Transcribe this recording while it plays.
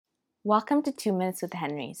Welcome to 2 Minutes with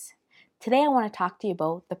Henry's. Today I want to talk to you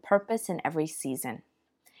about the purpose in every season.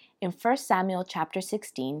 In 1 Samuel chapter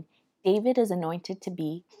 16, David is anointed to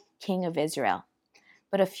be king of Israel.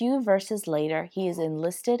 But a few verses later, he is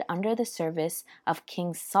enlisted under the service of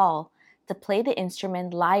King Saul to play the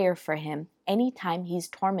instrument lyre for him anytime he's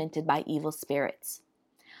tormented by evil spirits.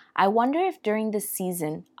 I wonder if during this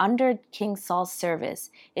season, under King Saul's service,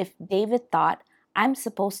 if David thought, I'm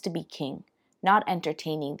supposed to be king, not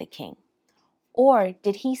entertaining the king. Or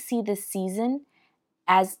did he see this season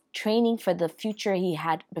as training for the future he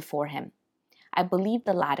had before him? I believe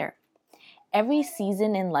the latter. Every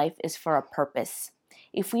season in life is for a purpose.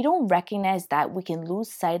 If we don't recognize that, we can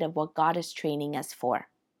lose sight of what God is training us for.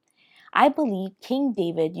 I believe King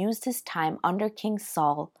David used his time under King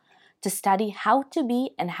Saul to study how to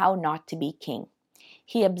be and how not to be king.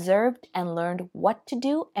 He observed and learned what to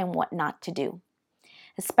do and what not to do.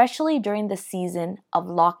 Especially during the season of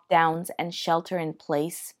lockdowns and shelter in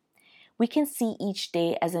place, we can see each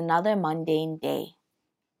day as another mundane day.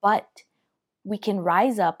 But we can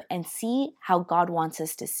rise up and see how God wants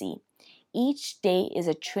us to see. Each day is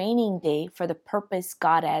a training day for the purpose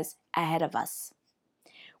God has ahead of us.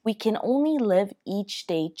 We can only live each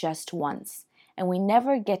day just once, and we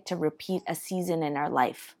never get to repeat a season in our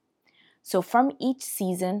life. So from each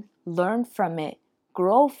season, learn from it,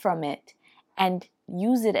 grow from it, and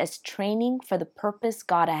use it as training for the purpose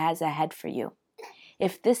God has ahead for you.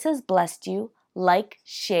 If this has blessed you, like,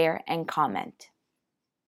 share, and comment.